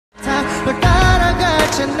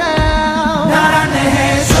now. 날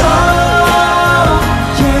안내해줘.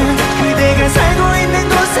 Yeah, 그대가 살고 있는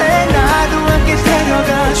곳에 나도 함께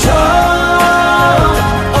데려가줘.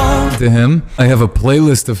 To him, I have a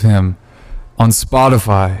playlist of him on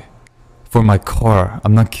Spotify for my car.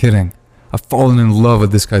 I'm not kidding. I've fallen in love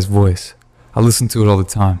with this guy's voice. I listen to it all the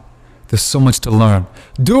time. There's so much to learn.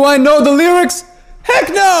 Do I know the lyrics? Heck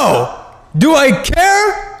no! Do I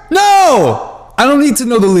care? No! I don't need to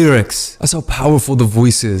know the lyrics. That's how powerful the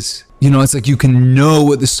voice is. You know, it's like you can know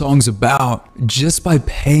what the song's about just by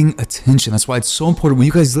paying attention. That's why it's so important when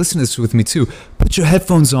you guys listen to this with me too. Put your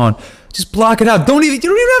headphones on. Just block it out. You don't even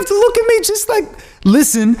have to look at me. Just like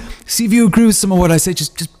listen. See if you agree with some of what I say.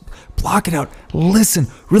 Just block it out. Listen.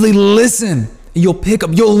 Really listen. And you'll pick up.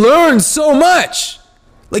 You'll learn so much.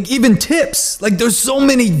 Like even tips. Like there's so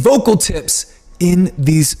many vocal tips in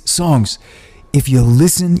these songs. If you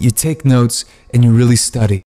listen, you take notes, and you really study.